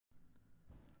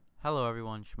Hello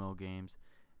everyone, Schmo Games,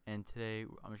 and today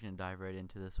I'm just gonna dive right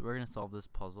into this. We're gonna solve this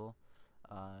puzzle.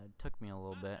 It took me a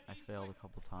little bit. I failed a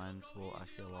couple times. Well,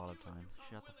 actually a lot of times.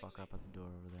 Shut the fuck up at the door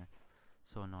over there.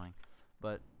 So annoying.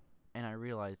 And I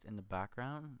realized in the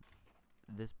background,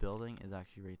 this building is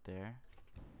actually right there.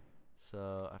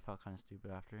 So I felt kind of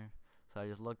stupid after. So I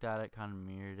just looked at it, kind of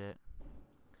mirrored it,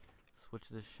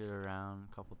 switched this shit around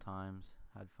a couple times,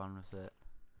 had fun with it.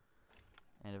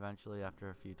 And eventually, after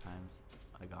a few times,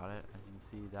 I got it. As you can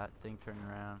see, that thing turning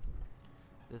around.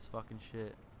 This fucking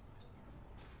shit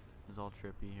is all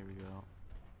trippy. Here we go.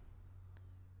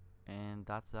 And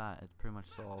that's that. It's pretty much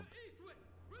solved.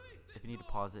 If you need to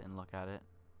pause it and look at it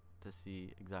to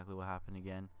see exactly what happened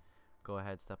again, go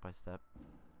ahead step by step.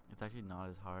 It's actually not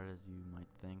as hard as you might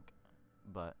think,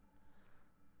 but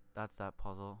that's that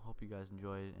puzzle. Hope you guys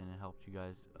enjoyed and it helped you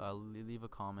guys. Leave a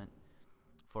comment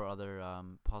for other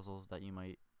puzzles that you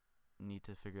might need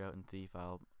to figure out in Thief.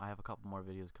 I have a couple more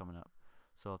videos coming up.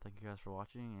 So thank you guys for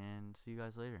watching and see you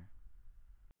guys later.